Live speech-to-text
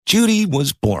Judy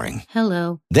was boring.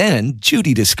 Hello. Then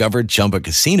Judy discovered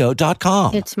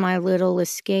ChumbaCasino.com. It's my little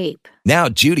escape. Now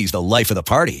Judy's the life of the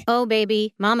party. Oh,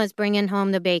 baby, mama's bringing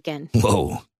home the bacon.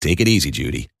 Whoa, take it easy,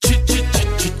 Judy.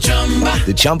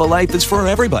 The Chumba life is for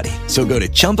everybody. So go to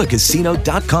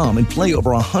ChumbaCasino.com and play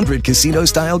over 100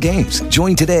 casino-style games.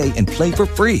 Join today and play for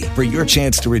free for your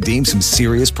chance to redeem some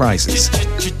serious prizes.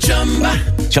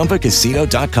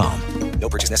 ChumbaCasino.com. No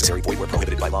purchase necessary. Void where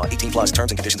prohibited by law. 18 plus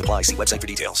terms and conditions apply. See website for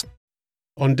details.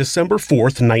 On December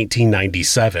 4th,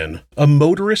 1997, a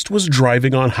motorist was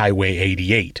driving on Highway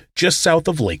 88, just south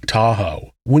of Lake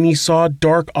Tahoe, when he saw a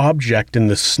dark object in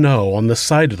the snow on the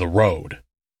side of the road.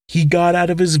 He got out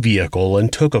of his vehicle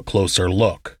and took a closer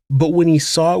look, but when he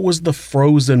saw it was the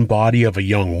frozen body of a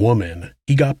young woman,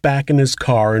 he got back in his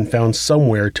car and found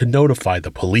somewhere to notify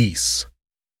the police.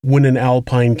 When an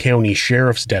Alpine County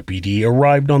Sheriff's deputy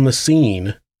arrived on the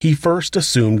scene, he first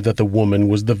assumed that the woman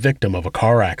was the victim of a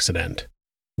car accident.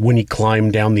 When he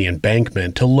climbed down the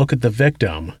embankment to look at the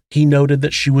victim, he noted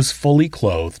that she was fully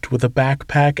clothed with a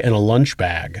backpack and a lunch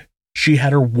bag. She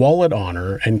had her wallet on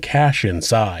her and cash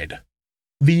inside.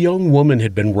 The young woman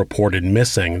had been reported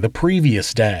missing the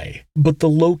previous day, but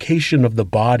the location of the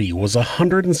body was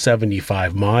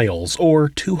 175 miles or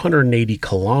 280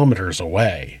 kilometers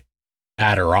away.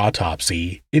 At her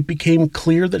autopsy, it became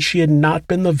clear that she had not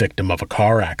been the victim of a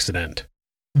car accident.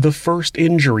 The first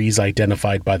injuries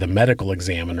identified by the medical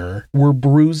examiner were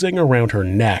bruising around her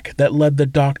neck that led the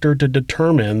doctor to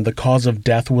determine the cause of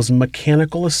death was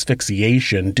mechanical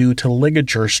asphyxiation due to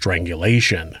ligature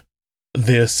strangulation.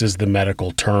 This is the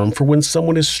medical term for when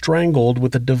someone is strangled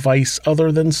with a device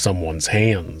other than someone's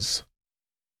hands.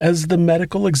 As the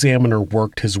medical examiner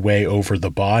worked his way over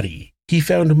the body, he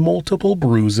found multiple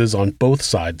bruises on both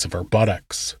sides of her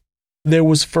buttocks. There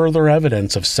was further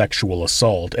evidence of sexual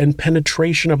assault and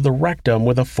penetration of the rectum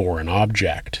with a foreign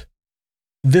object.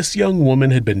 This young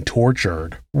woman had been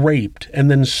tortured, raped,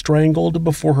 and then strangled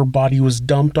before her body was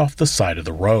dumped off the side of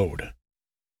the road.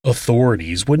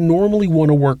 Authorities would normally want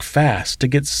to work fast to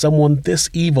get someone this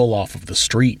evil off of the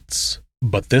streets,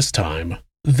 but this time,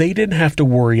 they didn't have to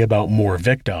worry about more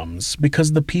victims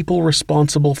because the people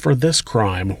responsible for this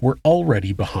crime were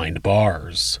already behind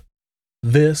bars.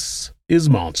 This is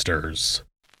Monsters.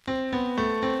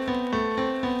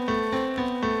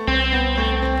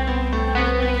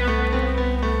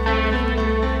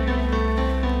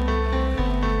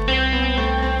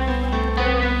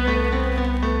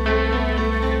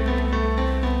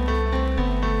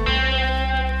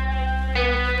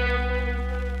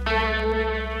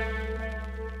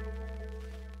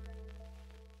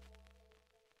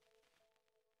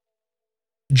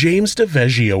 James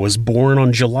Daveggio was born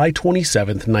on July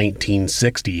 27,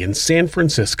 1960 in San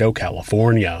Francisco,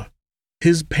 California.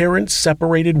 His parents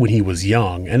separated when he was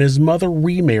young and his mother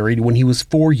remarried when he was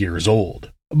 4 years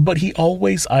old, but he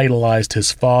always idolized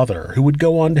his father, who would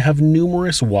go on to have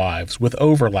numerous wives with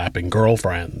overlapping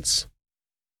girlfriends.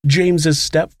 James's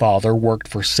stepfather worked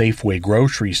for Safeway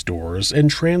grocery stores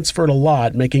and transferred a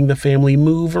lot, making the family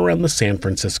move around the San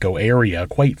Francisco area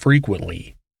quite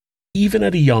frequently. Even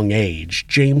at a young age,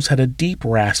 James had a deep,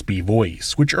 raspy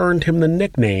voice, which earned him the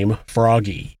nickname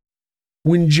Froggy.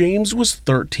 When James was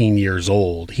 13 years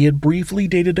old, he had briefly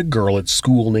dated a girl at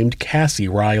school named Cassie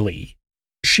Riley.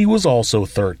 She was also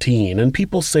 13, and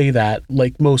people say that,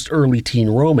 like most early teen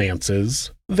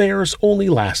romances, theirs only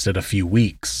lasted a few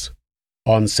weeks.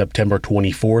 On September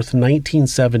 24,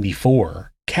 1974,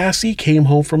 Cassie came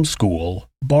home from school,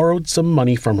 borrowed some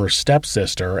money from her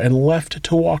stepsister, and left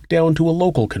to walk down to a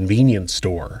local convenience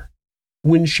store.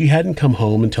 When she hadn't come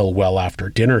home until well after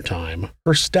dinner time,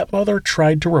 her stepmother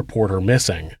tried to report her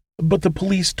missing, but the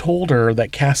police told her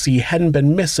that Cassie hadn't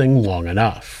been missing long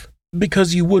enough,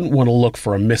 because you wouldn't want to look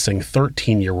for a missing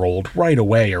 13-year-old right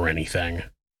away or anything.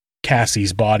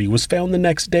 Cassie's body was found the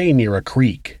next day near a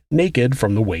creek, naked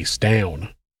from the waist down.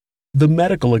 The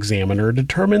medical examiner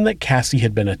determined that Cassie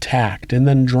had been attacked and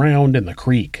then drowned in the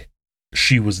creek.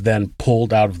 She was then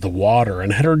pulled out of the water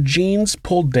and had her jeans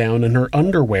pulled down and her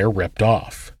underwear ripped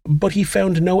off, but he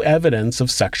found no evidence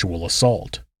of sexual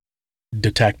assault.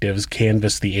 Detectives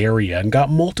canvassed the area and got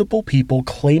multiple people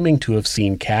claiming to have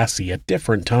seen Cassie at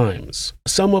different times,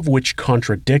 some of which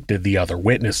contradicted the other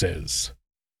witnesses.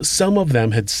 Some of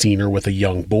them had seen her with a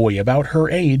young boy about her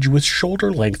age with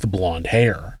shoulder-length blonde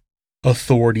hair.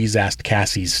 Authorities asked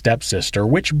Cassie's stepsister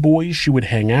which boys she would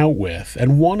hang out with,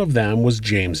 and one of them was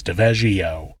James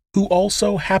Daveggio, who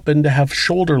also happened to have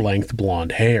shoulder-length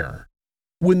blonde hair.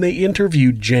 When they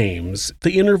interviewed James,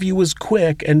 the interview was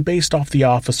quick and based off the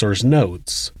officer's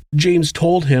notes. James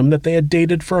told him that they had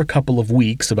dated for a couple of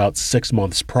weeks about 6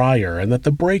 months prior and that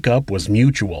the breakup was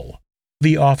mutual.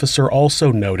 The officer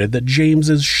also noted that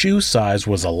James's shoe size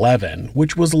was 11,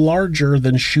 which was larger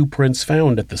than shoe prints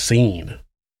found at the scene.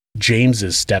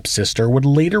 James's stepsister would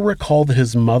later recall that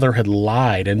his mother had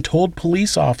lied and told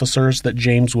police officers that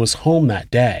James was home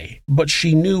that day, but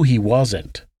she knew he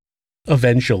wasn't.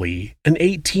 Eventually, an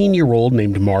 18-year-old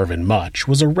named Marvin Much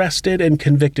was arrested and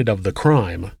convicted of the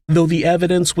crime, though the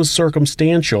evidence was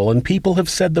circumstantial and people have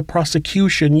said the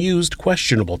prosecution used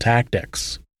questionable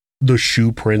tactics. The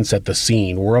shoe prints at the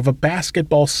scene were of a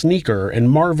basketball sneaker, and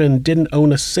Marvin didn't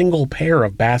own a single pair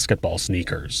of basketball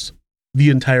sneakers. The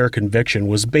entire conviction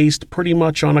was based pretty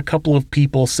much on a couple of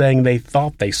people saying they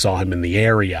thought they saw him in the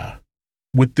area.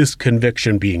 With this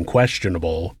conviction being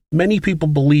questionable, many people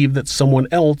believe that someone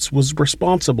else was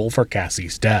responsible for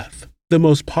Cassie's death, the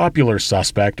most popular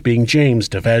suspect being James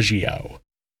Daveggio.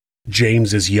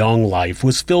 James's young life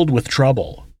was filled with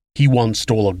trouble. He once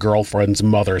stole a girlfriend's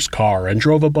mother's car and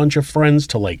drove a bunch of friends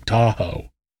to Lake Tahoe.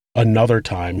 Another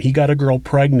time, he got a girl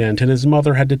pregnant and his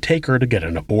mother had to take her to get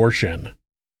an abortion.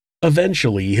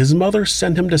 Eventually, his mother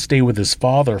sent him to stay with his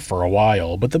father for a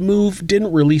while, but the move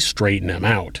didn't really straighten him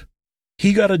out.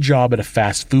 He got a job at a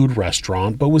fast food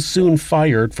restaurant but was soon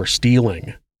fired for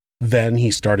stealing. Then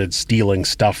he started stealing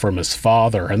stuff from his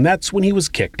father, and that's when he was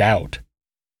kicked out.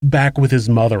 Back with his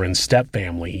mother and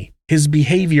stepfamily, his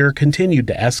behavior continued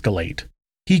to escalate.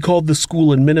 He called the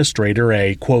school administrator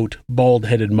a, quote,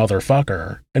 bald-headed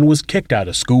motherfucker, and was kicked out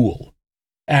of school.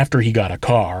 After he got a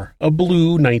car, a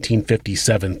blue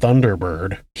 1957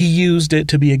 Thunderbird, he used it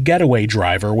to be a getaway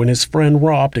driver when his friend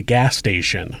robbed a gas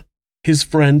station. His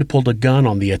friend pulled a gun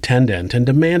on the attendant and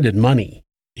demanded money.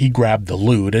 He grabbed the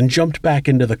loot and jumped back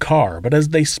into the car, but as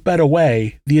they sped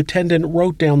away, the attendant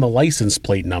wrote down the license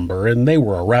plate number and they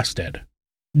were arrested.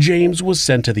 James was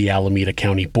sent to the Alameda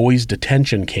County Boys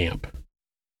Detention Camp.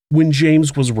 When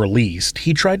James was released,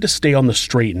 he tried to stay on the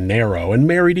straight and narrow and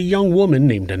married a young woman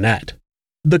named Annette.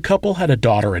 The couple had a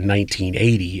daughter in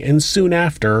 1980, and soon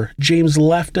after, James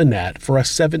left Annette for a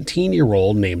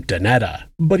 17-year-old named Donetta,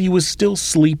 but he was still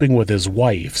sleeping with his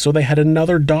wife, so they had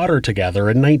another daughter together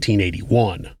in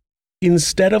 1981.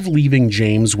 Instead of leaving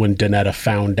James when Donetta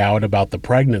found out about the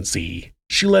pregnancy,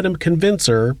 she let him convince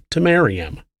her to marry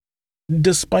him.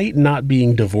 Despite not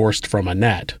being divorced from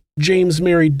Annette, James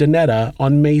married Donetta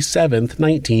on May 7,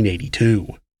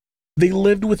 1982. They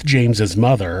lived with James's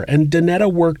mother, and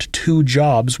Donetta worked 2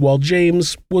 jobs while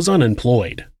James was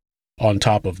unemployed. On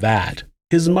top of that,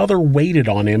 his mother waited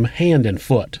on him hand and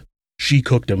foot. She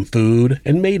cooked him food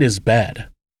and made his bed.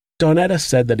 Donetta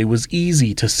said that it was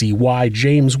easy to see why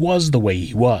James was the way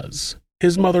he was.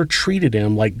 His mother treated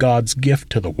him like God's gift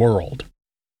to the world.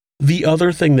 The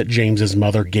other thing that James's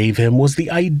mother gave him was the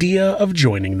idea of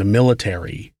joining the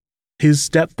military. His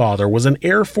stepfather was an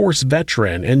Air Force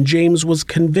veteran, and James was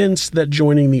convinced that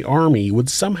joining the Army would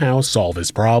somehow solve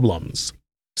his problems.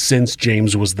 Since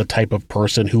James was the type of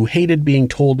person who hated being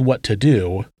told what to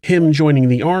do, him joining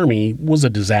the Army was a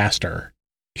disaster.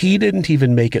 He didn't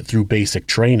even make it through basic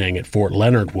training at Fort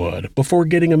Leonard Wood before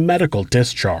getting a medical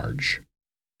discharge.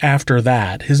 After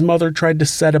that, his mother tried to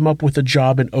set him up with a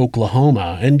job in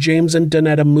Oklahoma, and James and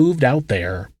Donetta moved out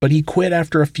there, but he quit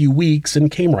after a few weeks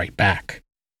and came right back.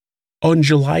 On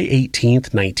July 18,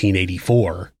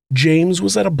 1984, James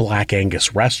was at a Black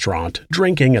Angus restaurant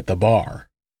drinking at the bar.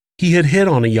 He had hit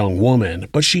on a young woman,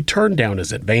 but she turned down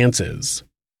his advances.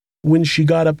 When she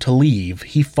got up to leave,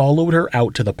 he followed her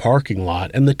out to the parking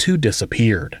lot and the two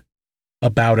disappeared.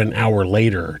 About an hour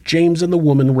later, James and the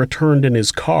woman returned in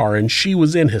his car and she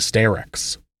was in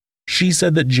hysterics. She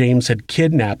said that James had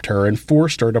kidnapped her and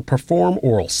forced her to perform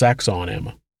oral sex on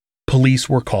him. Police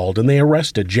were called and they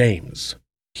arrested James.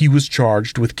 He was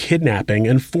charged with kidnapping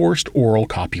and forced oral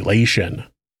copulation.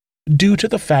 Due to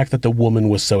the fact that the woman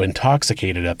was so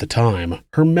intoxicated at the time,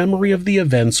 her memory of the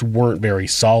events weren't very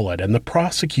solid and the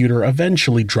prosecutor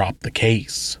eventually dropped the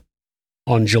case.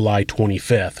 On July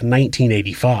 25,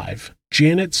 1985,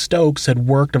 Janet Stokes had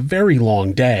worked a very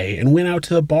long day and went out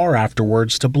to the bar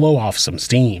afterwards to blow off some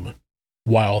steam.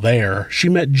 While there, she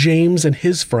met James and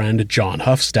his friend John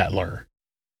Huffstetler.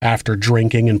 After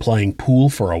drinking and playing pool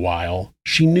for a while,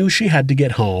 she knew she had to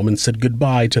get home and said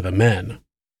goodbye to the men.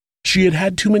 She had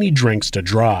had too many drinks to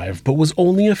drive, but was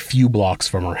only a few blocks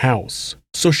from her house,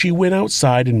 so she went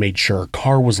outside and made sure her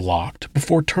car was locked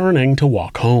before turning to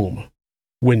walk home.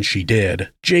 When she did,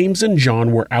 James and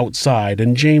John were outside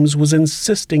and James was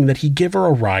insisting that he give her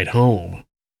a ride home.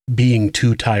 Being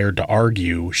too tired to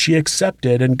argue, she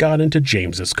accepted and got into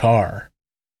James's car.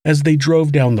 As they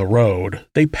drove down the road,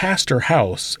 they passed her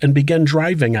house and began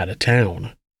driving out of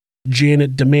town.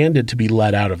 Janet demanded to be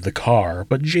let out of the car,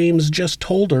 but James just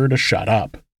told her to shut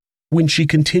up. When she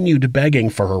continued begging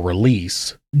for her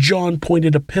release, John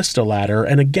pointed a pistol at her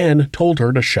and again told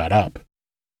her to shut up.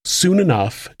 Soon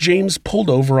enough, James pulled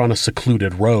over on a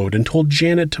secluded road and told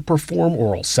Janet to perform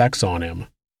oral sex on him.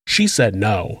 She said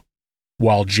no.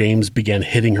 While James began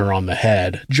hitting her on the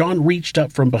head, John reached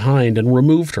up from behind and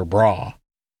removed her bra.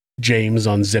 James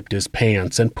unzipped his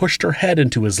pants and pushed her head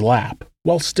into his lap,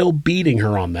 while still beating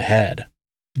her on the head.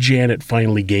 Janet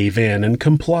finally gave in and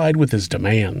complied with his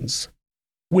demands.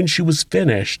 When she was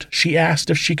finished, she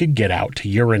asked if she could get out to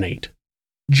urinate.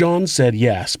 John said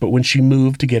yes, but when she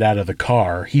moved to get out of the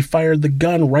car, he fired the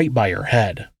gun right by her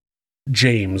head.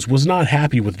 James was not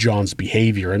happy with John's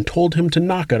behavior and told him to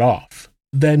knock it off.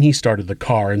 Then he started the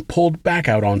car and pulled back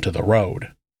out onto the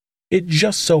road. It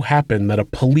just so happened that a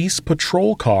police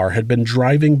patrol car had been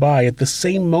driving by at the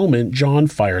same moment John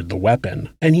fired the weapon,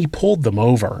 and he pulled them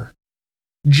over.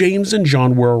 James and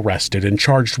John were arrested and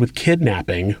charged with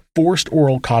kidnapping, forced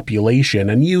oral copulation,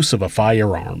 and use of a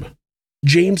firearm.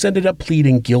 James ended up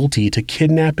pleading guilty to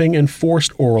kidnapping and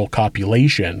forced oral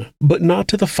copulation, but not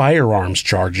to the firearms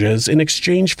charges, in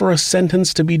exchange for a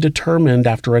sentence to be determined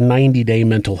after a 90-day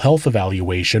mental health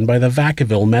evaluation by the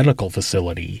Vacaville Medical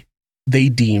Facility. They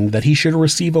deemed that he should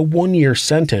receive a 1-year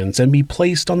sentence and be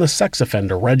placed on the sex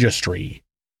offender registry.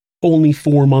 Only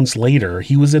 4 months later,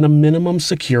 he was in a minimum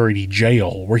security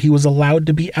jail where he was allowed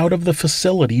to be out of the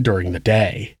facility during the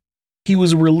day. He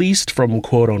was released from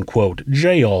quote-unquote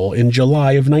jail in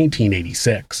July of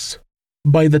 1986.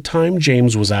 By the time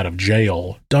James was out of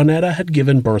jail, Donetta had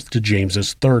given birth to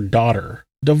James's third daughter,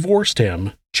 divorced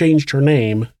him, changed her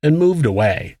name, and moved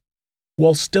away.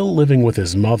 While still living with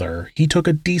his mother, he took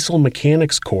a diesel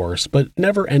mechanics course but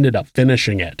never ended up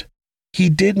finishing it. He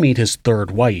did meet his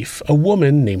third wife, a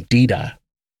woman named Dita.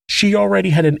 She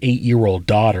already had an 8-year-old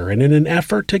daughter, and in an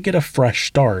effort to get a fresh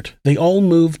start, they all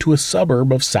moved to a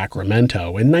suburb of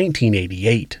Sacramento in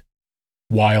 1988.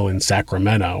 While in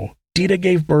Sacramento, Dita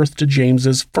gave birth to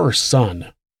James's first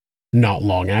son. Not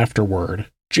long afterward,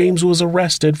 James was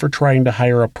arrested for trying to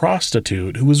hire a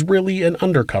prostitute who was really an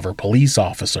undercover police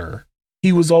officer.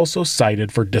 He was also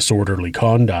cited for disorderly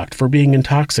conduct for being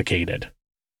intoxicated.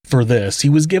 For this, he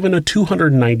was given a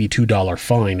 $292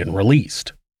 fine and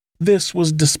released. This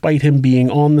was despite him being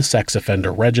on the sex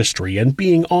offender registry and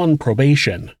being on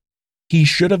probation. He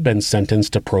should have been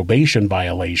sentenced to probation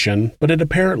violation, but it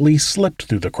apparently slipped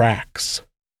through the cracks.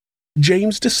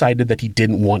 James decided that he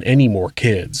didn't want any more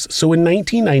kids, so in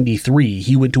 1993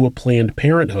 he went to a Planned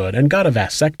Parenthood and got a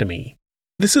vasectomy.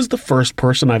 This is the first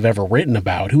person I've ever written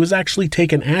about who has actually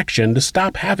taken action to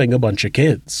stop having a bunch of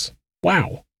kids.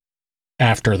 Wow.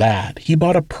 After that, he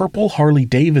bought a purple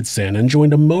Harley-Davidson and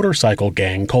joined a motorcycle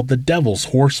gang called the Devil's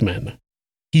Horsemen.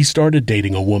 He started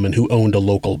dating a woman who owned a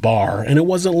local bar, and it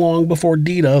wasn't long before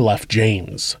Dita left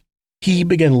James. He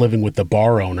began living with the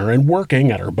bar owner and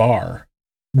working at her bar.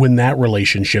 When that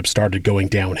relationship started going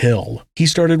downhill, he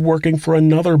started working for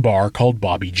another bar called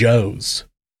Bobby Joe's.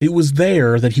 It was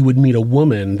there that he would meet a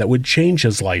woman that would change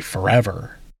his life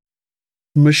forever.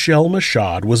 Michelle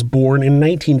Michaud was born in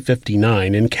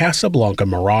 1959 in Casablanca,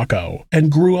 Morocco, and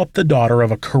grew up the daughter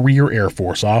of a career Air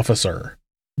Force officer.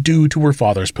 Due to her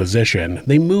father's position,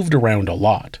 they moved around a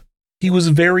lot. He was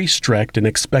very strict and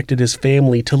expected his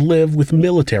family to live with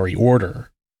military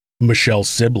order. Michelle's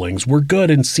siblings were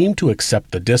good and seemed to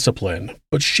accept the discipline,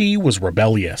 but she was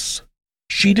rebellious.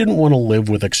 She didn't want to live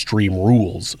with extreme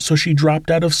rules, so she dropped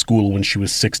out of school when she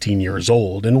was 16 years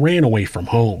old and ran away from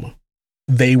home.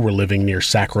 They were living near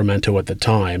Sacramento at the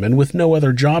time, and with no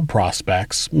other job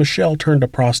prospects, Michelle turned to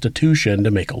prostitution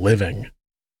to make a living.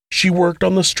 She worked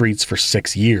on the streets for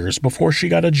 6 years before she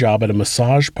got a job at a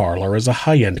massage parlor as a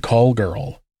high-end call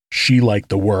girl. She liked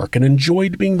the work and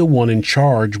enjoyed being the one in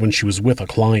charge when she was with a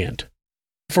client.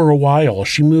 For a while,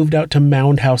 she moved out to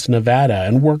Mound House, Nevada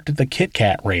and worked at the Kit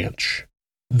Kat Ranch.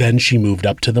 Then she moved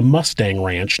up to the Mustang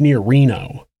Ranch near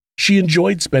Reno. She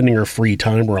enjoyed spending her free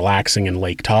time relaxing in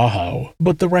Lake Tahoe,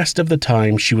 but the rest of the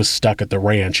time she was stuck at the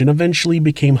ranch and eventually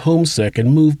became homesick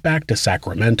and moved back to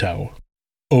Sacramento.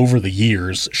 Over the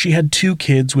years, she had 2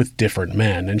 kids with different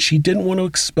men, and she didn't want to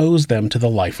expose them to the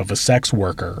life of a sex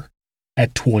worker.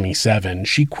 At 27,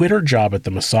 she quit her job at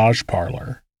the massage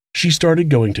parlor. She started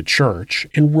going to church,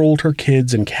 enrolled her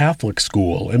kids in Catholic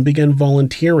school, and began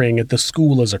volunteering at the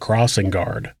school as a crossing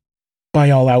guard. By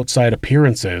all outside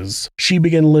appearances, she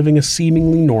began living a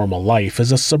seemingly normal life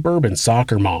as a suburban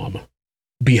soccer mom.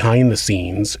 Behind the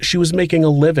scenes, she was making a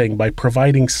living by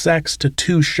providing sex to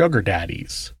 2 sugar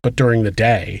daddies, but during the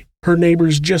day, Her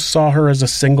neighbors just saw her as a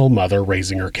single mother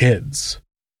raising her kids.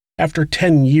 After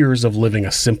 10 years of living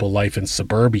a simple life in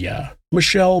suburbia,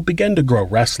 Michelle began to grow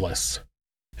restless.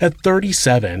 At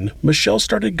 37, Michelle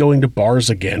started going to bars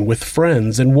again with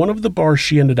friends, and one of the bars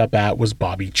she ended up at was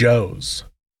Bobby Joe's.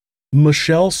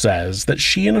 Michelle says that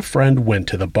she and a friend went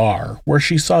to the bar, where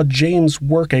she saw James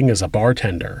working as a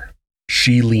bartender.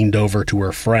 She leaned over to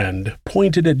her friend,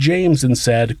 pointed at James and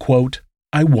said, quote,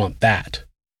 "I want that."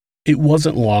 It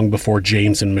wasn't long before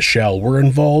James and Michelle were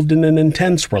involved in an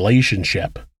intense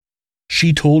relationship.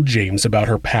 She told James about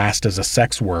her past as a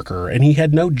sex worker, and he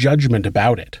had no judgment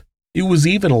about it. It was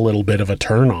even a little bit of a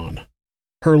turn-on.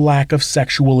 Her lack of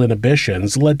sexual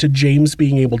inhibitions led to James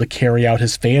being able to carry out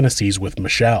his fantasies with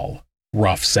Michelle.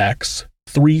 Rough sex,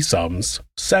 threesomes,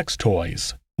 sex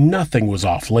toys, nothing was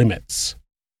off limits.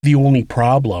 The only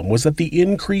problem was that the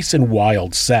increase in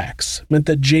wild sex meant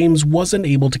that James wasn't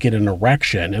able to get an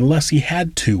erection unless he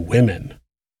had two women.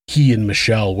 He and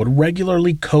Michelle would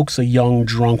regularly coax a young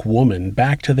drunk woman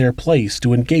back to their place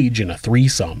to engage in a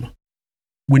threesome.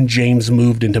 When James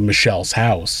moved into Michelle's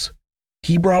house,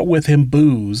 he brought with him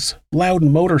booze, loud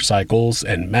motorcycles,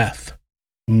 and meth.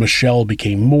 Michelle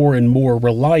became more and more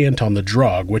reliant on the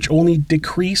drug, which only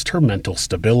decreased her mental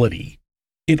stability.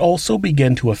 It also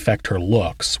began to affect her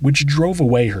looks, which drove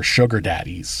away her sugar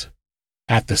daddies.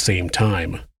 At the same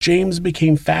time, James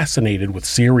became fascinated with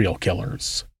serial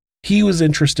killers. He was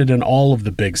interested in all of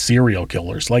the big serial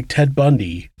killers like Ted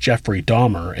Bundy, Jeffrey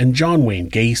Dahmer, and John Wayne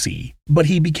Gacy, but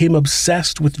he became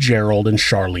obsessed with Gerald and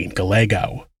Charlene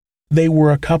Gallego. They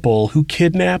were a couple who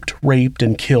kidnapped, raped,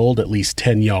 and killed at least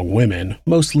 10 young women,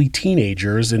 mostly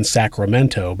teenagers, in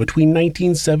Sacramento between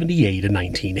 1978 and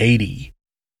 1980.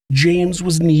 James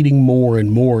was needing more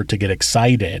and more to get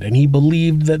excited, and he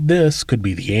believed that this could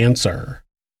be the answer.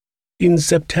 In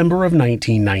September of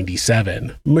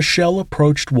 1997, Michelle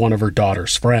approached one of her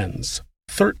daughter's friends,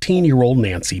 13-year-old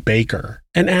Nancy Baker,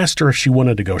 and asked her if she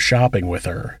wanted to go shopping with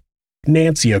her.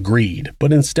 Nancy agreed,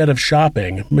 but instead of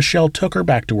shopping, Michelle took her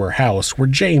back to her house where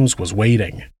James was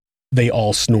waiting. They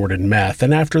all snorted meth,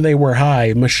 and after they were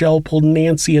high, Michelle pulled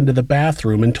Nancy into the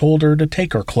bathroom and told her to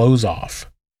take her clothes off.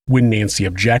 When Nancy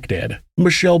objected,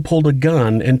 Michelle pulled a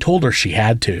gun and told her she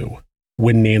had to.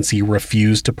 When Nancy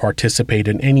refused to participate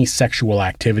in any sexual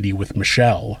activity with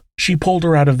Michelle, she pulled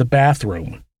her out of the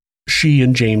bathroom. She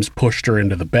and James pushed her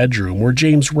into the bedroom where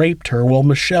James raped her while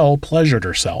Michelle pleasured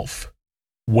herself.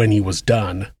 When he was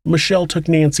done, Michelle took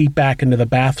Nancy back into the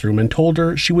bathroom and told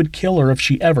her she would kill her if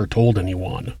she ever told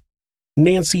anyone.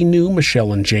 Nancy knew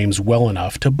Michelle and James well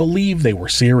enough to believe they were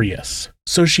serious,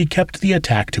 so she kept the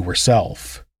attack to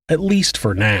herself, at least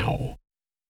for now.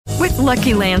 With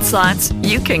Lucky Land Slots,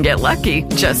 you can get lucky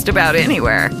just about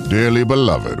anywhere. Dearly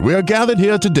beloved, we are gathered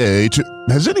here today to...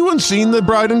 Has anyone seen the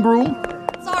bride and groom?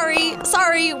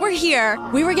 Sorry, we're here.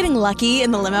 We were getting lucky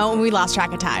in the limo and we lost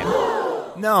track of time.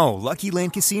 No, Lucky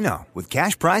Land Casino, with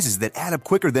cash prizes that add up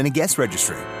quicker than a guest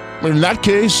registry. In that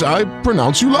case, I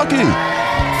pronounce you lucky.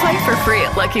 Play for free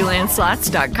at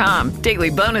LuckyLandSlots.com.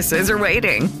 Daily bonuses are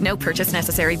waiting. No purchase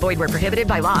necessary. Void where prohibited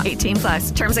by law.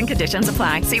 18+. Terms and conditions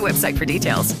apply. See website for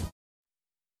details.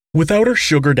 Without her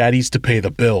sugar daddies to pay the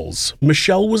bills,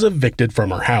 Michelle was evicted from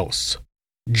her house.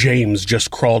 James just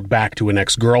crawled back to an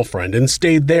ex-girlfriend and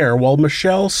stayed there while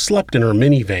Michelle slept in her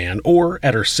minivan or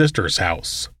at her sister's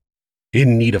house.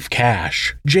 In need of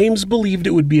cash, James believed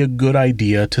it would be a good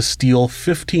idea to steal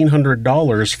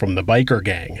 $1,500 from the biker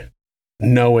gang.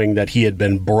 Knowing that he had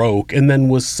been broke and then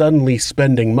was suddenly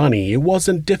spending money, it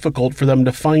wasn't difficult for them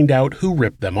to find out who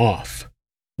ripped them off.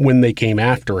 When they came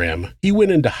after him, he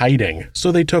went into hiding,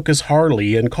 so they took his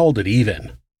Harley and called it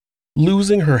even.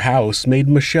 Losing her house made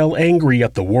Michelle angry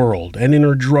at the world, and in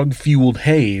her drug-fueled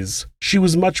haze, she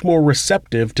was much more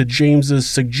receptive to James's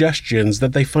suggestions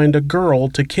that they find a girl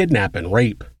to kidnap and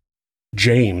rape.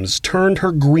 James turned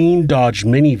her green Dodge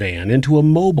minivan into a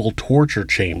mobile torture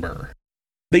chamber.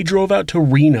 They drove out to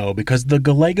Reno because the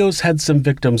Gallegos had some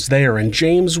victims there and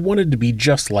James wanted to be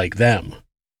just like them.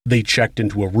 They checked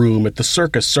into a room at the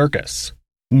Circus.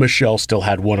 Michelle still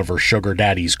had one of her sugar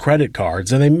daddy's credit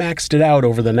cards and they maxed it out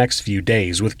over the next few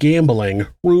days with gambling,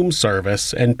 room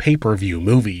service, and pay-per-view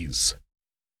movies.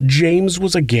 James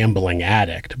was a gambling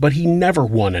addict, but he never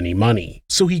won any money,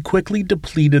 so he quickly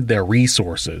depleted their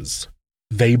resources.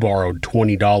 They borrowed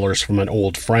 $20 from an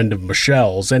old friend of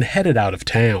Michelle's and headed out of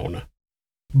town.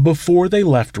 Before they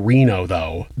left Reno,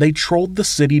 though, they trolled the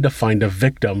city to find a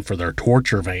victim for their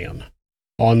torture van.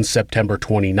 On September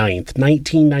 29,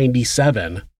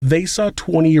 1997, they saw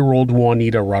 20-year-old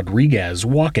Juanita Rodriguez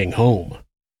walking home.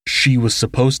 She was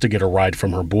supposed to get a ride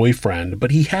from her boyfriend,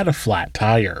 but he had a flat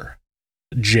tire.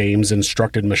 James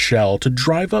instructed Michelle to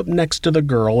drive up next to the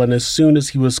girl, and as soon as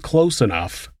he was close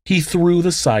enough, he threw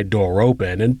the side door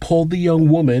open and pulled the young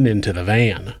woman into the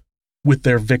van. With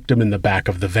their victim in the back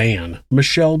of the van,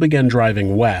 Michelle began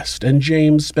driving west, and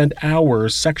James spent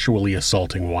hours sexually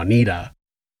assaulting Juanita.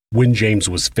 When James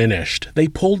was finished, they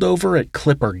pulled over at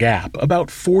Clipper Gap, about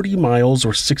 40 miles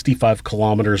or 65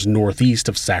 kilometers northeast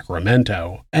of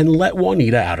Sacramento, and let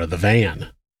Juanita out of the van.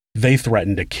 They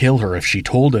threatened to kill her if she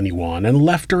told anyone and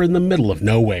left her in the middle of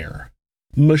nowhere.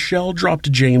 Michelle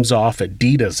dropped James off at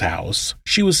Dita's house.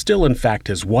 She was still in fact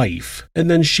his wife, and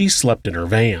then she slept in her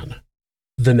van.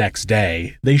 The next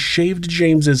day, they shaved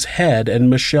James's head and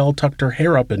Michelle tucked her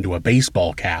hair up into a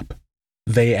baseball cap.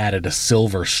 They added a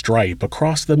silver stripe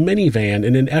across the minivan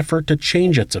in an effort to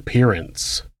change its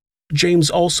appearance. James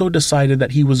also decided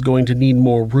that he was going to need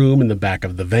more room in the back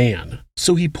of the van,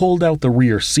 so he pulled out the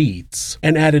rear seats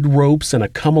and added ropes and a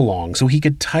come-along so he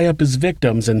could tie up his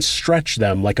victims and stretch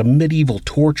them like a medieval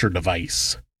torture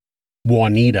device.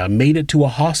 Juanita made it to a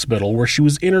hospital where she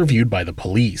was interviewed by the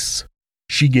police.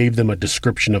 She gave them a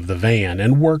description of the van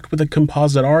and worked with a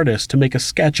composite artist to make a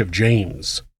sketch of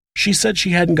James. She said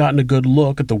she hadn't gotten a good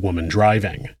look at the woman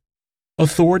driving.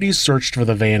 Authorities searched for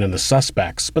the van and the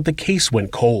suspects, but the case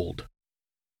went cold.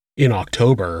 In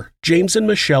October, James and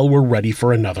Michelle were ready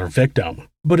for another victim,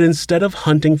 but instead of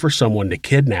hunting for someone to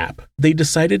kidnap, they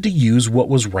decided to use what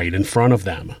was right in front of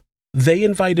them. They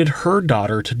invited her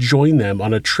daughter to join them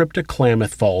on a trip to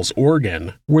Klamath Falls,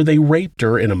 Oregon, where they raped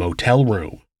her in a motel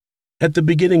room. At the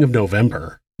beginning of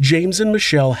November, James and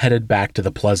Michelle headed back to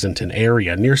the Pleasanton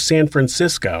area near San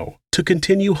Francisco to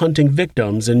continue hunting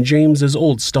victims in James's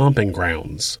old stomping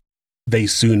grounds. They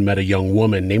soon met a young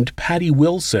woman named Patty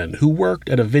Wilson who worked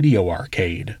at a video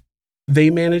arcade. They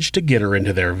managed to get her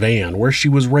into their van where she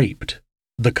was raped.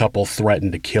 The couple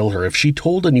threatened to kill her if she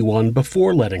told anyone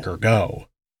before letting her go.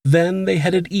 Then they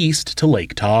headed east to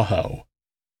Lake Tahoe.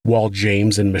 While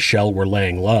James and Michelle were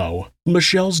laying low,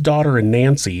 Michelle's daughter and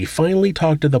Nancy finally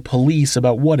talked to the police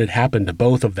about what had happened to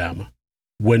both of them.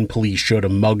 When police showed a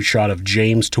mugshot of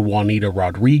James to Juanita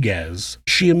Rodriguez,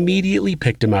 she immediately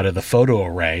picked him out of the photo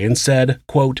array and said,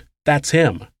 quote, "That's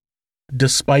him."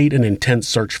 Despite an intense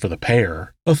search for the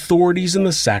pair, authorities in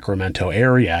the Sacramento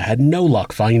area had no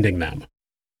luck finding them.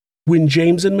 When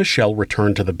James and Michelle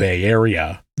returned to the Bay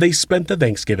Area, they spent the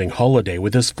Thanksgiving holiday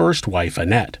with his first wife,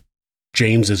 Annette.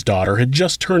 James's daughter had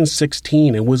just turned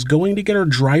 16 and was going to get her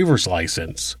driver's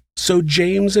license, so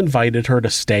James invited her to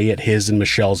stay at his and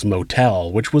Michelle's motel,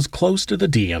 which was close to the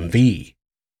DMV.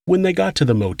 When they got to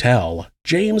the motel,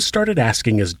 James started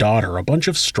asking his daughter a bunch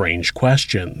of strange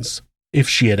questions. If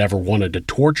she had ever wanted to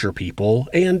torture people,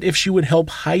 and if she would help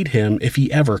hide him if he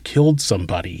ever killed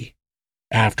somebody.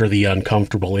 After the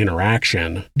uncomfortable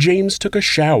interaction, James took a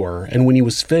shower, and when he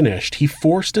was finished, he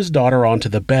forced his daughter onto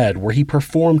the bed where he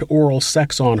performed oral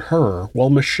sex on her while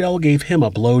Michelle gave him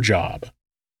a blowjob.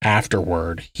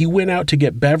 Afterward, he went out to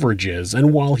get beverages,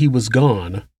 and while he was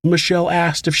gone, Michelle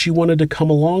asked if she wanted to come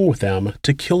along with them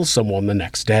to kill someone the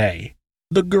next day.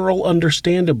 The girl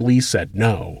understandably said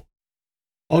no.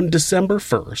 On December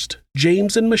 1st,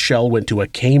 James and Michelle went to a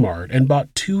Kmart and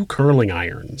bought 2 curling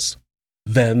irons.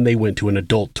 Then they went to an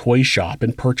adult toy shop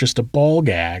and purchased a ball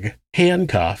gag,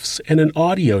 handcuffs, and an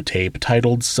audio tape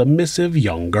titled Submissive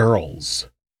Young Girls.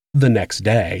 The next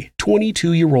day,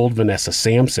 22-year-old Vanessa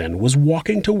Sampson was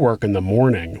walking to work in the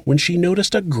morning when she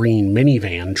noticed a green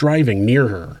minivan driving near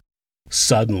her.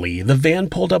 Suddenly, the van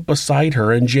pulled up beside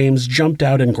her and James jumped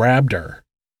out and grabbed her.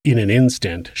 In an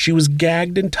instant, she was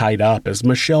gagged and tied up as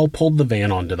Michelle pulled the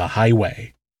van onto the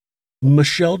highway.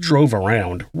 Michelle drove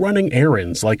around, running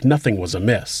errands like nothing was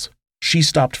amiss. She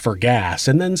stopped for gas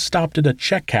and then stopped at a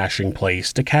check cashing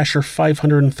place to cash her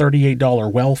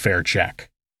 $538 welfare check.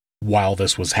 While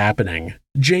this was happening,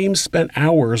 James spent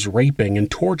hours raping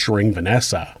and torturing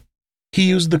Vanessa. He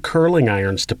used the curling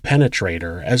irons to penetrate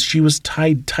her as she was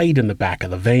tied tight in the back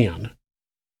of the van.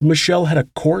 Michelle had a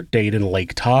court date in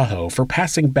Lake Tahoe for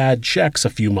passing bad checks a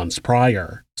few months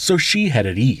prior, so she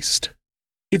headed east.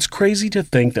 It's crazy to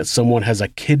think that someone has a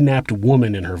kidnapped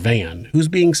woman in her van who's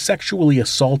being sexually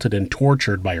assaulted and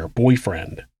tortured by her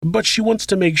boyfriend, but she wants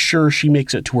to make sure she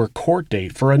makes it to her court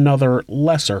date for another,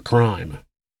 lesser crime.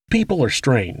 People are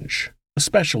strange,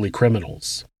 especially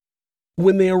criminals.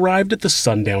 When they arrived at the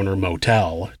Sundowner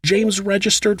Motel, James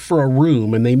registered for a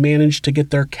room and they managed to get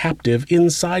their captive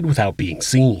inside without being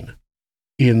seen.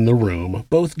 In the room,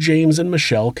 both James and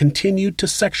Michelle continued to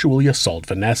sexually assault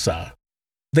Vanessa.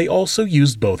 They also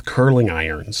used both curling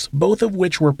irons, both of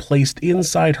which were placed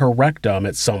inside her rectum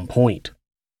at some point.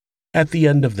 At the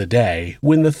end of the day,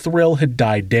 when the thrill had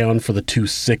died down for the 2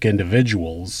 sick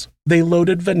individuals, They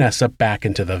loaded Vanessa back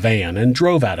into the van and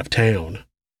drove out of town.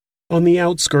 On the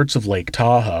outskirts of Lake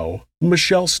Tahoe,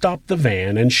 Michelle stopped the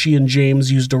van and she and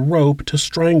James used a rope to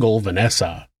strangle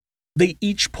Vanessa. They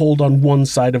each pulled on one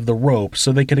side of the rope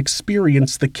so they could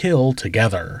experience the kill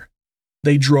together.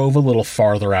 They drove a little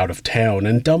farther out of town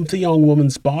and dumped the young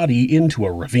woman's body into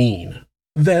a ravine.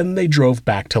 Then they drove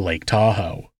back to Lake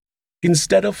Tahoe.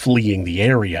 Instead of fleeing the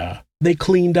area, they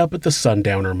cleaned up at the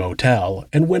Sundowner Motel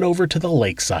and went over to the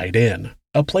Lakeside Inn,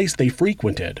 a place they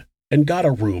frequented, and got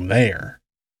a room there.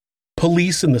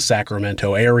 Police in the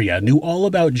Sacramento area knew all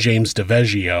about James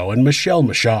Daveggio and Michelle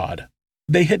Michaud.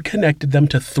 They had connected them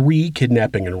to 3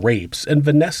 kidnapping and rapes, and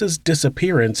Vanessa's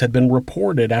disappearance had been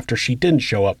reported after she didn't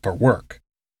show up for work.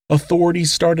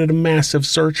 Authorities started a massive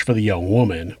search for the young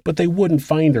woman, but they wouldn't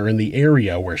find her in the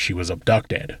area where she was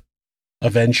abducted.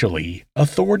 Eventually,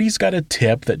 authorities got a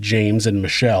tip that James and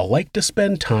Michelle liked to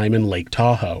spend time in Lake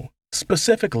Tahoe,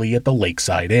 specifically at the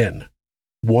Lakeside Inn.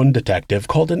 One detective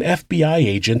called an FBI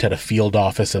agent at a field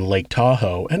office in Lake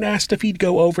Tahoe and asked if he'd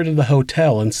go over to the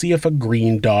hotel and see if a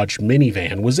green Dodge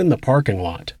Minivan was in the parking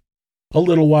lot. A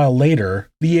little while later,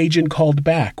 the agent called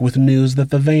back with news that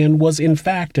the van was in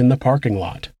fact in the parking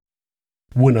lot.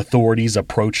 When authorities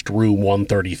approached room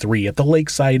 133 at the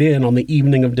Lakeside Inn on the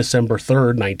evening of December 3,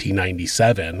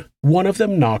 1997, one of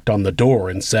them knocked on the door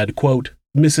and said, quote,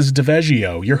 "Mrs.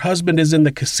 Daveggio, your husband is in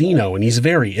the casino and he's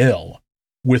very ill."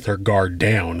 With her guard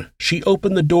down, she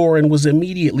opened the door and was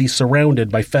immediately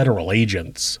surrounded by federal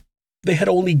agents. They had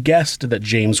only guessed that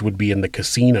James would be in the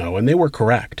casino, and they were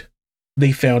correct.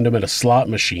 They found him at a slot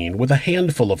machine with a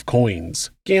handful of coins,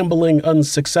 gambling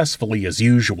unsuccessfully as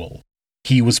usual.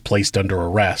 He was placed under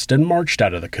arrest and marched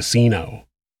out of the casino.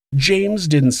 James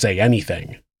didn't say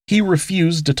anything. He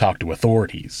refused to talk to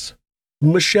authorities.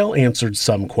 Michelle answered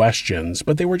some questions,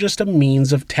 but they were just a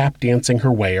means of tap dancing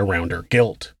her way around her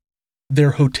guilt.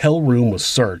 Their hotel room was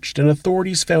searched and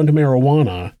authorities found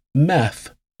marijuana,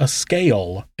 meth, a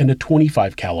scale, and a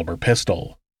 .25 caliber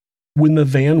pistol. When the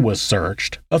van was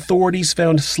searched, authorities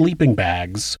found sleeping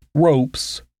bags,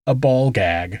 ropes, a ball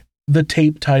gag, the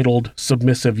tape titled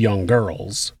 "Submissive Young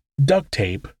Girls," duct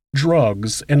tape,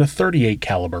 drugs, and a .38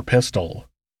 caliber pistol.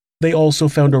 They also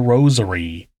found a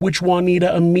rosary, which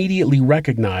Juanita immediately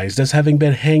recognized as having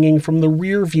been hanging from the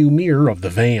rear-view mirror of the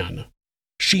van.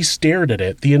 She stared at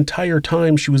it the entire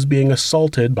time she was being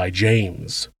assaulted by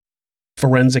James.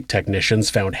 Forensic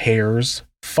technicians found hairs,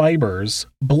 fibers,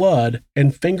 blood,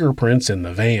 and fingerprints in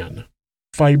the van.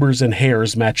 Fibers and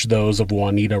hairs matched those of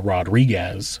Juanita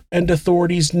Rodriguez, and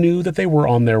authorities knew that they were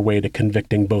on their way to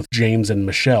convicting both James and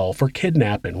Michelle for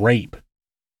kidnap and rape.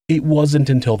 It wasn't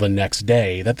until the next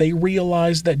day that they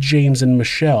realized that James and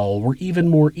Michelle were even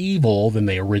more evil than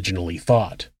they originally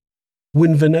thought.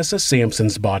 When Vanessa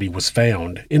Sampson's body was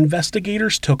found,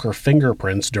 investigators took her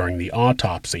fingerprints during the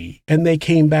autopsy, and they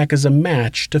came back as a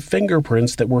match to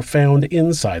fingerprints that were found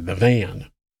inside the van.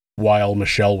 While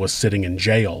Michelle was sitting in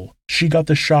jail, she got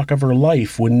the shock of her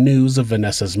life when news of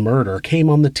Vanessa's murder came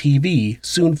on the TV,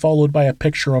 soon followed by a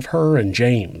picture of her and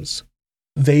James.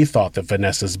 They thought that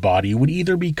Vanessa's body would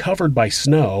either be covered by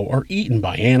snow or eaten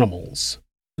by animals.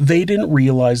 They didn't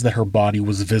realize that her body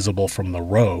was visible from the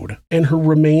road, and her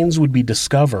remains would be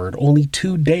discovered only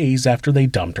 2 days after they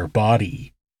dumped her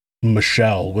body.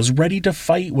 Michelle was ready to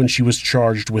fight when she was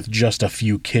charged with just a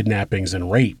few kidnappings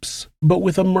and rapes, but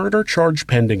with a murder charge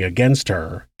pending against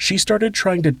her, she started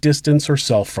trying to distance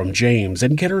herself from James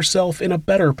and get herself in a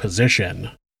better position.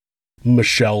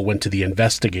 Michelle went to the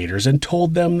investigators and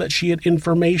told them that she had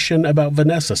information about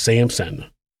Vanessa Sampson.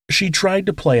 She tried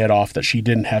to play it off that she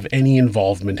didn't have any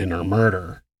involvement in her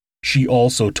murder. She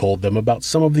also told them about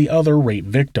some of the other rape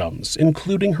victims,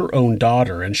 including her own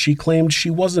daughter, and she claimed she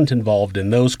wasn't involved in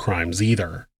those crimes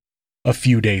either. A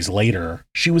few days later,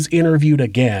 she was interviewed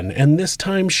again, and this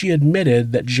time she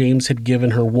admitted that James had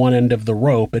given her one end of the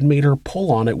rope and made her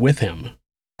pull on it with him.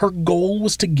 Her goal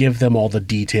was to give them all the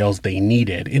details they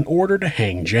needed in order to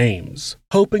hang James,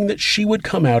 hoping that she would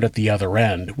come out at the other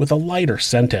end with a lighter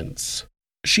sentence.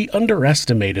 She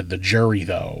underestimated the jury,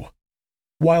 though.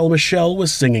 While Michelle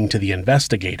was singing to the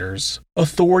investigators,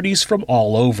 authorities from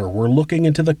all over were looking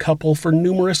into the couple for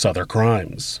numerous other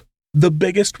crimes. The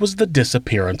biggest was the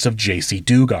disappearance of J.C.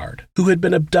 Dugard, who had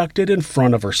been abducted in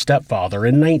front of her stepfather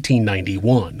in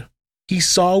 1991. He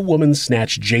saw a woman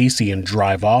snatch J.C. and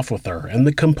drive off with her, and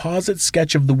the composite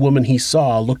sketch of the woman he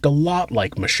saw looked a lot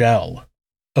like Michelle.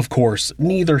 Of course,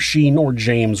 neither she nor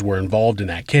James were involved in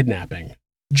that kidnapping.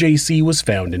 J.C. was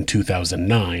found in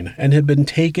 2009 and had been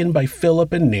taken by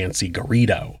Philip and Nancy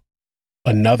Garrido.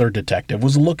 Another detective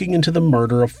was looking into the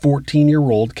murder of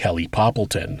 14-year-old Kelly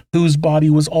Poppleton, whose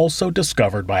body was also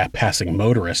discovered by a passing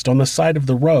motorist on the side of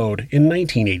the road in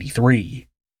 1983.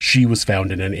 She was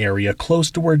found in an area close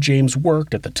to where James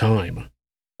worked at the time.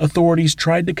 Authorities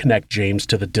tried to connect James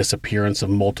to the disappearance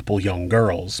of multiple young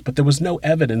girls, but there was no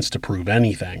evidence to prove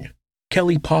anything.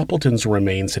 Kelly Poppleton's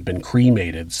remains had been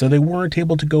cremated, so they weren't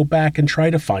able to go back and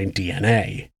try to find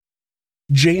DNA.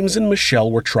 James and Michelle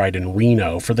were tried in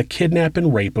Reno for the kidnap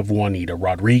and rape of Juanita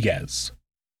Rodriguez.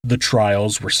 The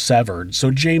trials were severed,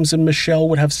 so James and Michelle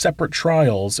would have separate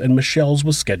trials, and Michelle's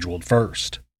was scheduled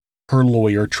first. Her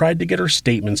lawyer tried to get her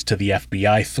statements to the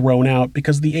FBI thrown out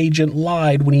because the agent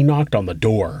lied when he knocked on the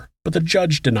door, but the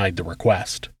judge denied the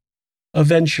request.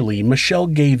 Eventually, Michelle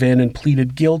gave in and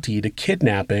pleaded guilty to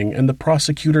kidnapping, and the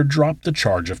prosecutor dropped the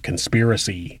charge of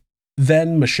conspiracy.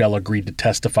 Then Michelle agreed to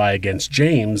testify against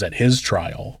James at his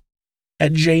trial.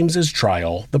 At James's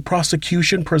trial, the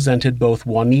prosecution presented both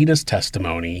Juanita's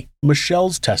testimony,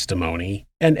 Michelle's testimony,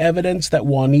 and evidence that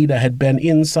Juanita had been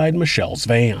inside Michelle's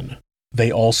van.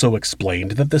 They also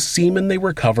explained that the semen they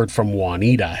recovered from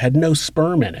Juanita had no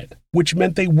sperm in it, which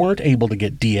meant they weren't able to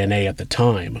get DNA at the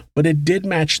time, but it did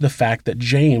match the fact that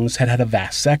James had had a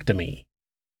vasectomy.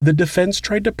 The defense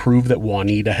tried to prove that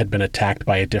Juanita had been attacked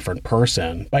by a different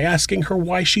person by asking her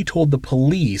why she told the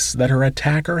police that her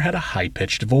attacker had a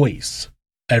high-pitched voice.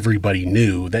 Everybody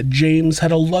knew that James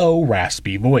had a low,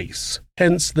 raspy voice,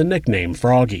 hence the nickname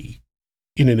Froggy.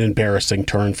 In an embarrassing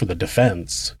turn for the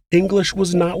defense, English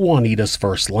was not Juanita's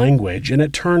first language, and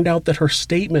it turned out that her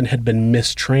statement had been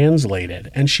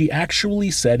mistranslated, and she actually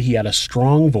said he had a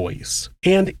strong voice,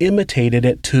 and imitated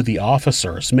it to the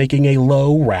officers, making a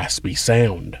low, raspy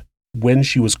sound. When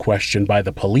she was questioned by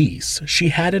the police, she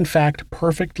had in fact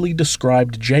perfectly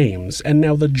described James, and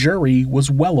now the jury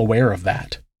was well aware of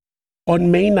that.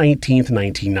 On May 19,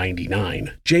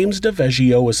 1999, James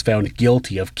Daveggio was found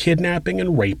guilty of kidnapping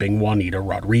and raping Juanita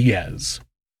Rodriguez.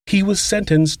 He was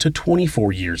sentenced to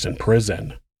 24 years in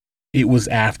prison. It was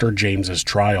after James's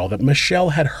trial that Michelle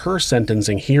had her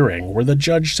sentencing hearing, where the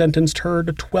judge sentenced her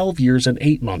to 12 years and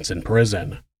 8 months in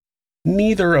prison.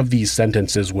 Neither of these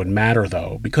sentences would matter,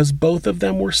 though, because both of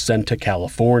them were sent to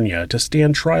California to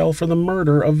stand trial for the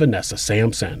murder of Vanessa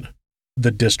Sampson. The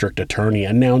district attorney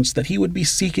announced that he would be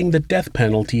seeking the death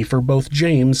penalty for both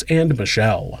James and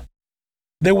Michelle.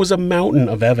 There was a mountain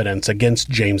of evidence against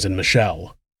James and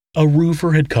Michelle. A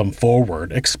roofer had come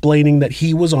forward explaining that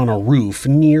he was on a roof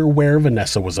near where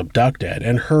Vanessa was abducted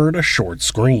and heard a short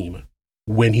scream.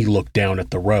 When he looked down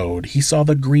at the road, he saw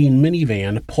the green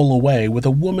minivan pull away with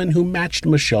a woman who matched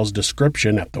Michelle's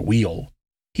description at the wheel.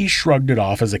 He shrugged it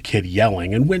off as a kid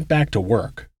yelling and went back to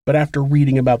work. But after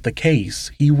reading about the case,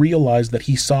 he realized that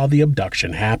he saw the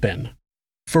abduction happen.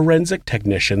 Forensic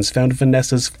technicians found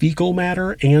Vanessa's fecal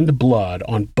matter and blood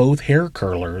on both hair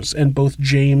curlers, and both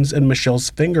James and Michelle's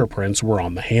fingerprints were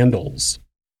on the handles.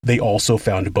 They also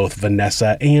found both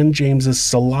Vanessa and James's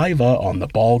saliva on the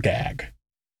ball gag.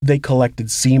 They collected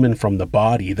semen from the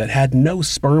body that had no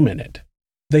sperm in it.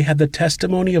 They had the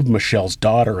testimony of Michelle's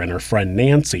daughter and her friend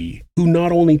Nancy, who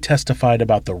not only testified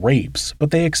about the rapes,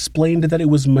 but they explained that it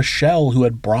was Michelle who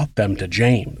had brought them to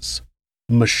James.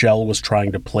 Michelle was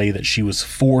trying to play that she was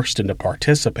forced into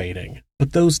participating,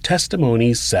 but those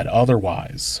testimonies said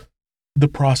otherwise. The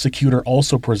prosecutor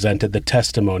also presented the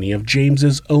testimony of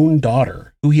James's own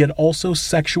daughter, who he had also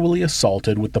sexually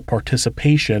assaulted with the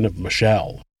participation of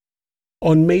Michelle.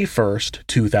 On May 1,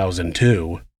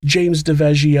 2002, James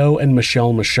Daveggio and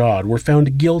Michelle Michaud were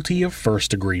found guilty of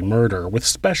first-degree murder with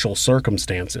special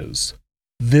circumstances.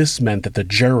 This meant that the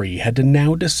jury had to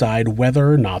now decide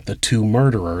whether or not the two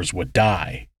murderers would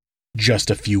die.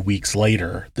 Just a few weeks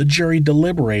later, the jury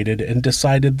deliberated and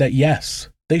decided that yes,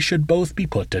 they should both be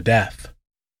put to death.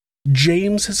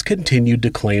 James has continued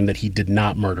to claim that he did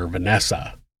not murder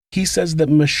Vanessa. He says that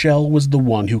Michelle was the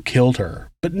one who killed her,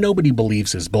 but nobody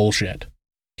believes his bullshit.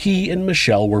 He and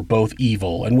Michelle were both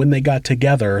evil, and when they got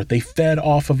together, they fed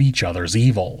off of each other's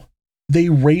evil. They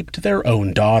raped their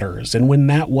own daughters, and when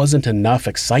that wasn't enough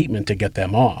excitement to get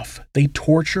them off, they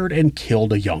tortured and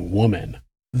killed a young woman.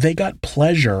 They got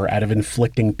pleasure out of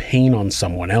inflicting pain on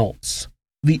someone else.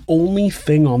 The only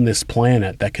thing on this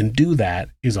planet that can do that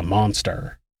is a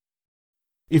monster.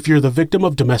 If you're the victim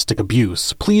of domestic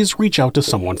abuse, please reach out to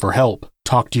someone for help.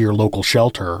 Talk to your local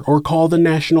shelter or call the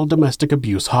National Domestic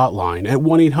Abuse Hotline at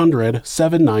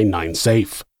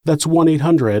 1-800-799-SAFE. That's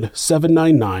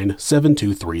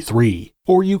 1-800-799-7233.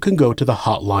 Or you can go to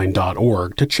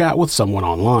thehotline.org to chat with someone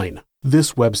online.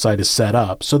 This website is set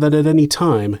up so that at any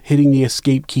time, hitting the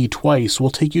escape key twice will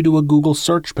take you to a Google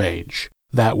search page.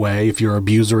 That way, if your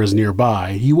abuser is nearby,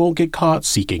 you won't get caught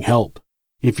seeking help.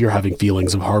 If you're having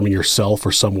feelings of harming yourself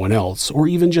or someone else, or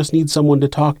even just need someone to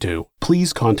talk to,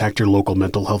 please contact your local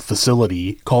mental health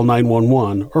facility, call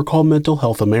 911, or call Mental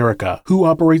Health America, who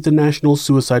operate the National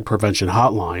Suicide Prevention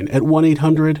Hotline at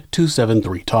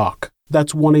 1-800-273-TALK.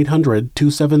 That's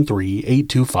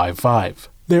 1-800-273-8255.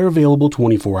 They're available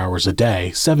 24 hours a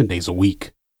day, 7 days a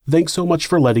week. Thanks so much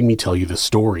for letting me tell you this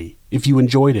story. If you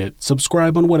enjoyed it,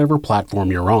 subscribe on whatever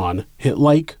platform you're on, hit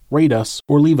like, rate us,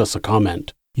 or leave us a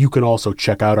comment. You can also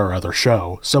check out our other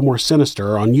show, Somewhere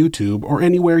Sinister, on YouTube or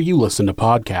anywhere you listen to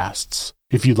podcasts.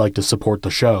 If you'd like to support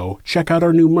the show, check out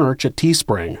our new merch at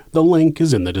Teespring. The link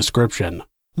is in the description.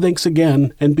 Thanks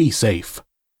again, and be safe.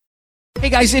 Hey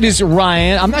guys, it is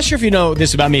Ryan. I'm not sure if you know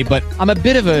this about me, but I'm a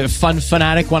bit of a fun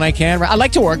fanatic when I can. I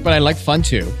like to work, but I like fun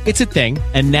too. It's a thing.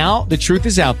 And now the truth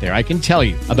is out there. I can tell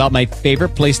you about my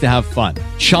favorite place to have fun.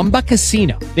 Chumba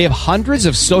Casino. They have hundreds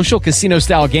of social casino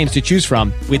style games to choose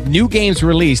from with new games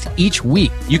released each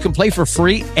week. You can play for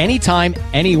free anytime,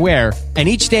 anywhere. And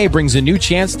each day brings a new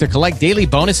chance to collect daily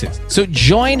bonuses. So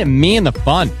join me in the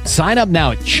fun. Sign up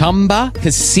now at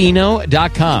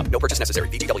ChumbaCasino.com. No purchase necessary.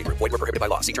 VGW Group. Void where prohibited by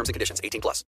law. See terms and conditions.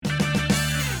 18+.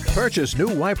 Purchase new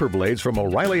wiper blades from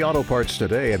O'Reilly Auto Parts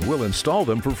today and we'll install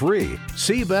them for free.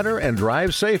 See better and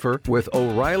drive safer with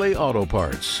O'Reilly Auto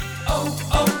Parts. Oh,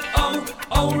 oh,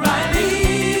 oh, O'Reilly.